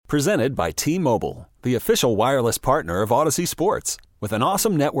Presented by T-Mobile, the official wireless partner of Odyssey Sports. With an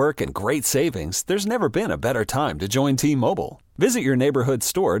awesome network and great savings, there's never been a better time to join T-Mobile. Visit your neighborhood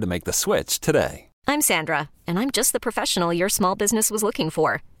store to make the switch today. I'm Sandra, and I'm just the professional your small business was looking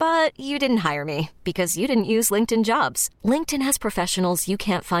for. But you didn't hire me because you didn't use LinkedIn Jobs. LinkedIn has professionals you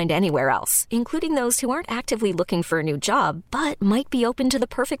can't find anywhere else, including those who aren't actively looking for a new job, but might be open to the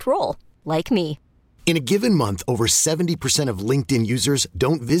perfect role, like me. In a given month, over 70% of LinkedIn users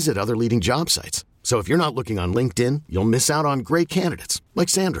don't visit other leading job sites. So if you're not looking on LinkedIn, you'll miss out on great candidates like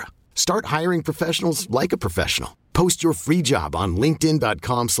Sandra. Start hiring professionals like a professional. Post your free job on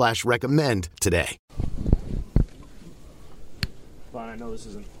linkedin.com/recommend today. Vaughn, I know this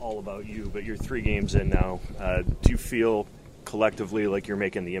isn't all about you, but you're 3 games in now. Do you feel collectively like you're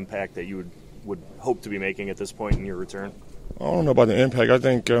making the impact that you would hope to be making at this point in your return? I don't know about the impact. I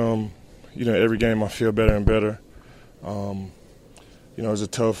think, every game I feel better and better. It was a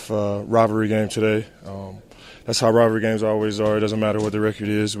tough rivalry game today. That's how rivalry games always are. It doesn't matter what the record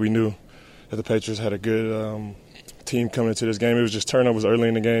is. We knew that the Patriots had a good team coming into this game. It was just turnovers early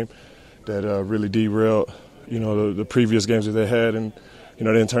in the game that really derailed, the previous games that they had. And, they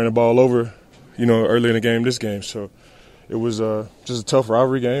didn't turn the ball over, early in the game this game. So it was just a tough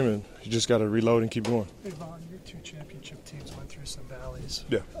rivalry game, and you just got to reload and keep going. Hey, Vaughn, your 2 championship teams went through some valleys.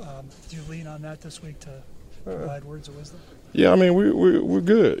 Yeah. Do you lean on that this week to provide words of wisdom? Yeah, I mean, we're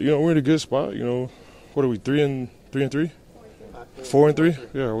good. We're in a good spot. What are we, 3-3? 4-3?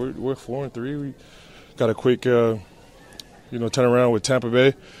 Yeah, we're 4-3. We got a quick, turnaround with Tampa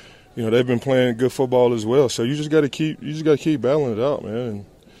Bay. They've been playing good football as well. So you just got to keep battling it out, man.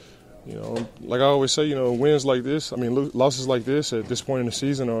 And like I always say, wins like this, losses like this at this point in the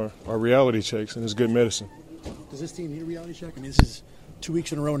season are reality checks, and it's good medicine. Does this team need a reality check? This is 2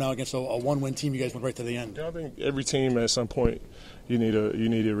 weeks in a row now against a one-win team. You guys went right to the end. Yeah, I think every team at some point you need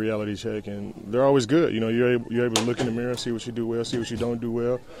a reality check, and they're always good. You're able to look in the mirror, see what you do well, see what you don't do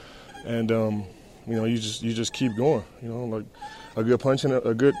well, and you just keep going. Like a good punch in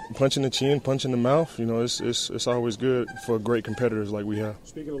the chin, punch in the mouth. It's always good for great competitors like we have.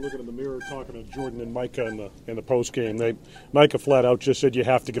 Speaking of looking in the mirror, talking to Jordan and Micah in the post game, Micah flat out just said you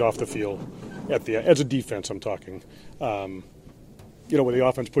have to get off the field as a defense. I'm talking. When the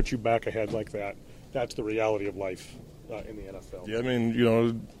offense puts you back ahead like that, that's the reality of life in the NFL. Yeah,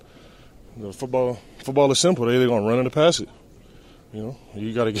 football is simple. They're either going to run it or pass it. You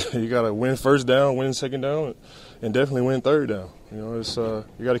got to win first down, win second down, and definitely win third down. You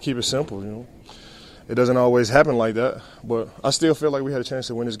got to keep it simple. It doesn't always happen like that, but I still feel like we had a chance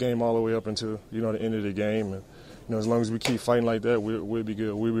to win this game all the way up until the end of the game. And as long as we keep fighting like that, we'll be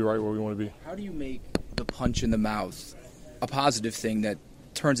good. We'll be right where we want to be. How do you make the punch in the mouth a positive thing that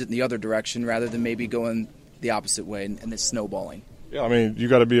turns it in the other direction rather than maybe going the opposite way and it's snowballing? Yeah, you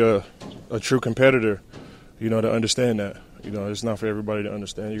got to be a true competitor, to understand that. It's not for everybody to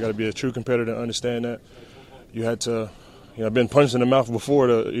understand. You got to be a true competitor to understand that. You had to, I've been punched in the mouth before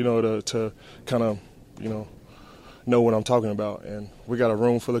to kind of, know what I'm talking about. And we got a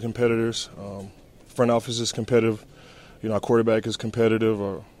room full of competitors. Front office is competitive. Our quarterback is competitive.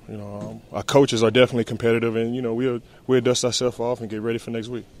 Our coaches are definitely competitive, and we'll dust ourselves off and get ready for next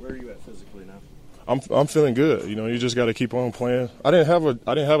week. Where are you at physically now? I'm feeling good. You just got to keep on playing. I didn't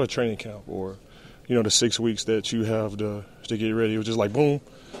have a training camp or the 6 weeks that you have to get ready. It was just like boom.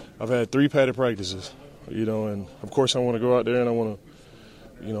 I've had 3 padded practices. And of course I want to go out there and I want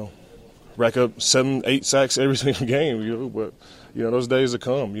to rack up 7-8 sacks every single game. But those days will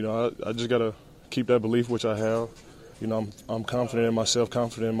come. I just got to keep that belief, which I have. I'm confident in myself,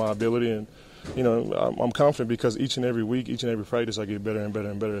 confident in my ability, and I'm confident because each and every week, each and every practice, I get better and better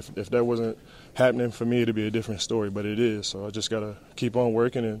and better. If that wasn't happening for me, it'd be a different story, but it is. So I just gotta keep on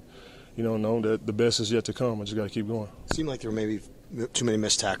working and know that the best is yet to come. I just gotta keep going. It seemed like there were maybe too many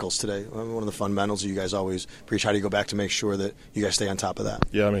missed tackles today. One of the fundamentals that you guys always preach. How do you go back to make sure that you guys stay on top of that?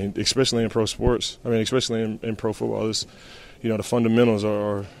 Yeah, especially in pro sports. Especially in pro football, it's, the fundamentals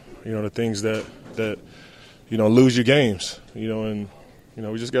are the things that lose your games, and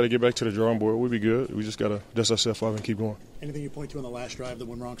we just got to get back to the drawing board. We'll be good. We just got to dust ourselves off and keep going. Anything you point to on the last drive that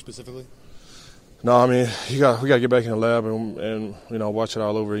went wrong specifically? No, we got to get back in the lab and watch it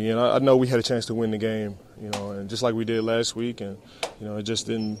all over again. I know we had a chance to win the game, and just like we did last week, and it just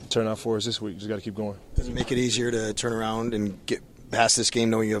didn't turn out for us this week. Just got to keep going. Does it make it easier to turn around and get past this game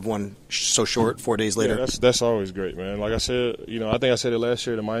knowing you have one so short 4 days later? Yeah, that's always great, man. Like I said, I think I said it last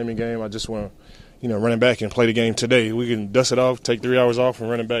year, the Miami game. I just want to run it back and play the game today. We can dust it off, take 3 hours off, and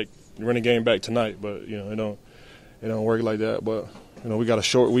run the game back tonight. But it don't work like that. But we got a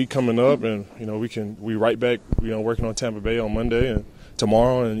short week coming up, and we right back working on Tampa Bay on Monday and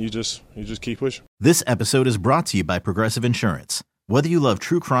tomorrow, and you just keep pushing. This episode is brought to you by Progressive Insurance. Whether you love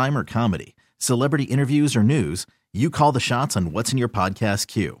true crime or comedy, celebrity interviews or news, you call the shots on what's in your podcast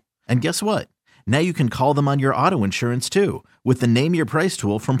queue. And guess what? Now you can call them on your auto insurance too with the Name Your Price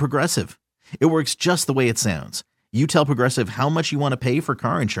tool from Progressive. It works just the way it sounds. You tell Progressive how much you want to pay for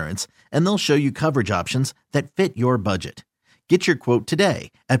car insurance, and they'll show you coverage options that fit your budget. Get your quote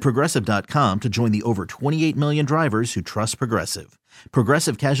today at Progressive.com to join the over 28 million drivers who trust Progressive.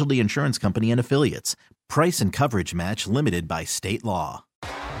 Progressive Casualty Insurance Company and Affiliates. Price and coverage match limited by state law.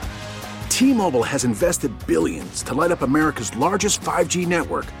 T-Mobile has invested billions to light up America's largest 5G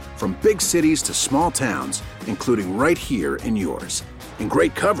network, from big cities to small towns, including right here in yours. And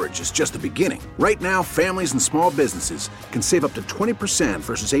great coverage is just the beginning. Right now, families and small businesses can save up to 20%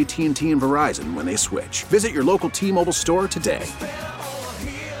 versus AT&T and Verizon when they switch. Visit your local T-Mobile store today.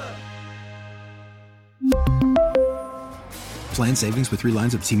 Plan savings with 3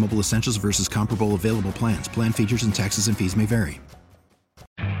 lines of T-Mobile Essentials versus comparable available plans. Plan features and taxes and fees may vary.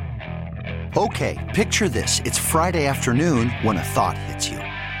 Okay, picture this. It's Friday afternoon when a thought hits you.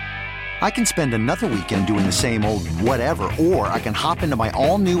 I can spend another weekend doing the same old whatever, or I can hop into my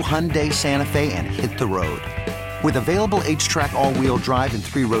all-new Hyundai Santa Fe and hit the road. With available H-Track all-wheel drive and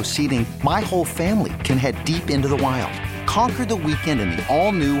 3-row seating, my whole family can head deep into the wild. Conquer the weekend in the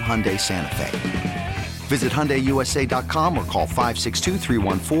all-new Hyundai Santa Fe. Visit HyundaiUSA.com or call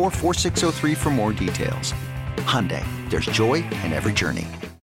 562-314-4603 for more details. Hyundai, there's joy in every journey.